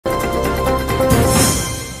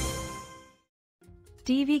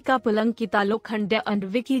TV couple Ankita Lokhande and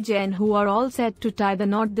Vicky Jain, who are all set to tie the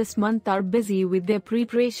knot this month, are busy with their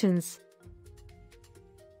preparations.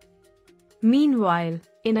 Meanwhile,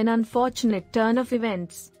 in an unfortunate turn of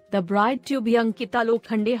events, the bride-to-be Ankita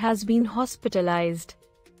Lokhande has been hospitalized.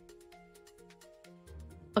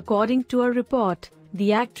 According to a report,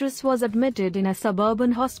 the actress was admitted in a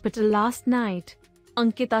suburban hospital last night.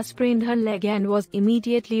 Ankita sprained her leg and was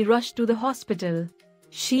immediately rushed to the hospital.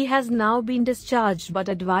 She has now been discharged but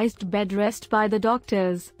advised bed rest by the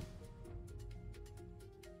doctors.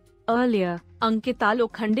 Earlier, Ankita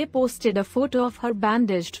Lokhande posted a photo of her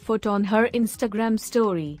bandaged foot on her Instagram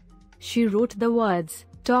story. She wrote the words,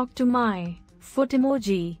 "Talk to my foot"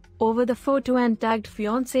 emoji over the photo and tagged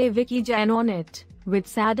fiancée Vicky Jain on it, with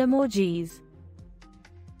sad emojis.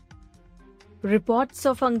 Reports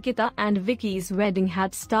of Ankita and Vicky's wedding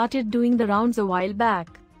had started doing the rounds a while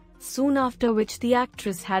back, soon after which the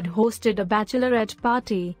actress had hosted a bachelorette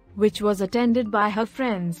party, which was attended by her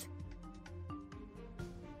friends.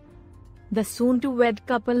 The soon-to-wed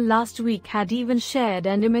couple last week had even shared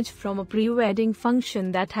an image from a pre-wedding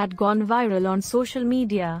function that had gone viral on social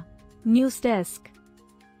media. News Desk.